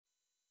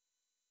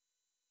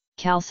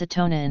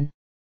Calcitonin.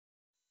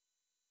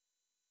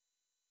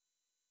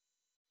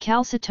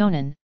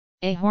 Calcitonin,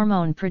 a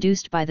hormone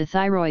produced by the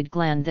thyroid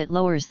gland that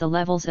lowers the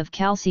levels of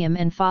calcium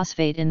and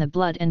phosphate in the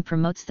blood and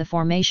promotes the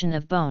formation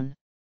of bone.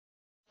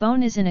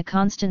 Bone is in a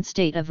constant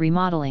state of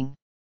remodeling.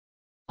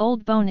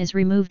 Old bone is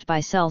removed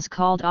by cells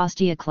called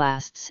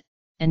osteoclasts,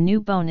 and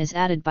new bone is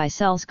added by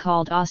cells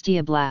called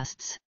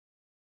osteoblasts.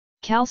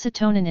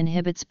 Calcitonin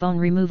inhibits bone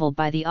removal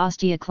by the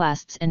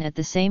osteoclasts and at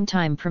the same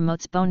time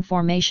promotes bone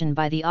formation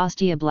by the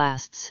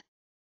osteoblasts.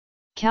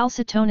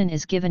 Calcitonin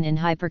is given in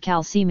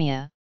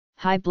hypercalcemia,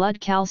 high blood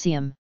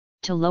calcium,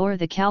 to lower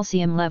the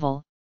calcium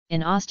level,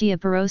 in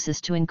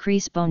osteoporosis to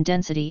increase bone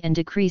density and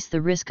decrease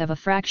the risk of a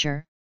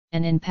fracture,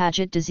 and in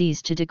Paget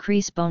disease to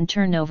decrease bone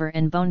turnover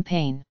and bone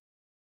pain.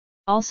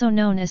 Also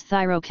known as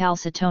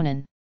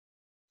thyrocalcitonin.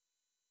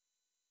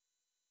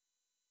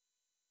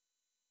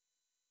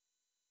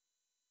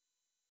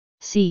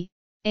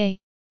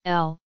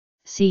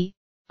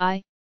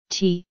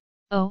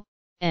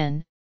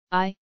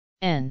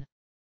 Calcitonin.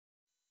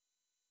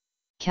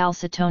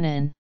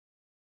 Calcitonin.